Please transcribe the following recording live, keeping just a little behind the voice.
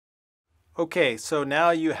Okay, so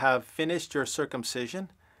now you have finished your circumcision,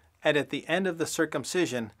 and at the end of the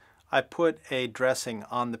circumcision, I put a dressing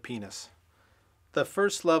on the penis. The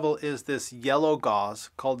first level is this yellow gauze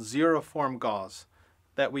called xeroform gauze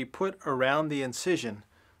that we put around the incision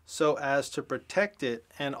so as to protect it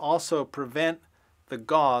and also prevent the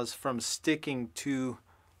gauze from sticking to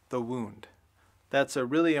the wound. That's a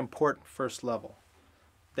really important first level.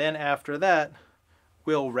 Then after that,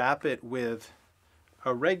 we'll wrap it with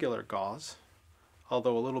a regular gauze,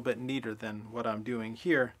 although a little bit neater than what I'm doing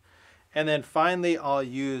here. And then finally, I'll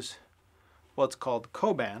use what's called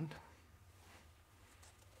Coband,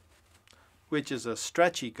 which is a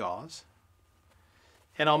stretchy gauze.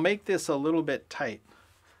 And I'll make this a little bit tight.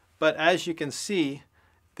 But as you can see,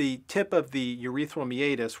 the tip of the urethral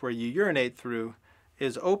meatus, where you urinate through,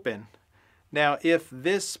 is open. Now, if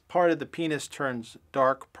this part of the penis turns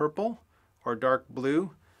dark purple or dark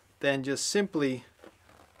blue, then just simply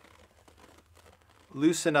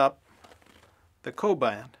loosen up the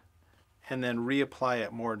Coband and then reapply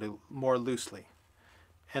it more loosely.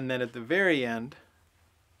 And then at the very end,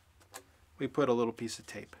 we put a little piece of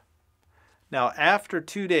tape. Now, after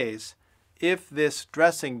 2 days, if this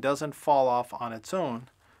dressing doesn't fall off on its own,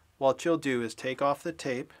 what you'll do is take off the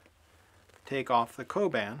tape, take off the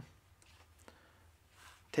Coband,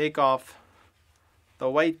 take off the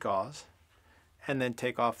white gauze, and then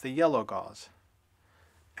take off the yellow gauze.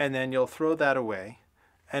 And then you'll throw that away,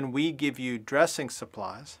 and we give you dressing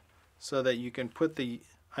supplies so that you can put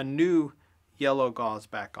a new yellow gauze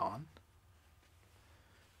back on.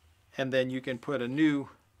 And then you can put a new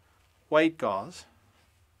white gauze.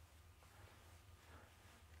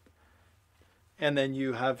 And then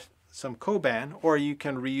you have some Coband, or you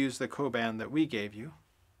can reuse the Coband that we gave you.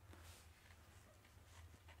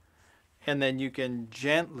 And then you can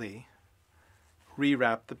gently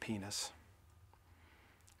rewrap the penis.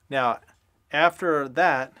 Now, after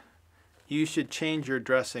that, you should change your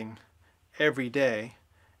dressing every day.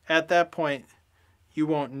 At that point, you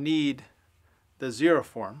won't need the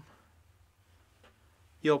xeroform.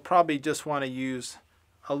 You'll probably just want to use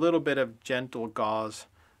a little bit of gentle gauze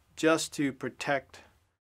just to protect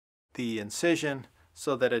the incision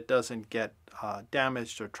so that it doesn't get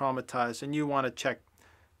damaged or traumatized. And you want to check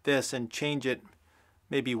this and change it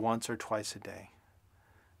maybe once or twice a day.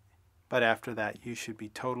 But after that, you should be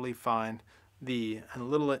totally fine. The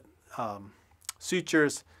little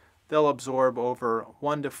sutures, they'll absorb over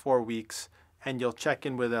 1 to 4 weeks, and you'll check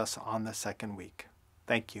in with us on the 2nd week.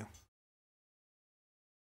 Thank you.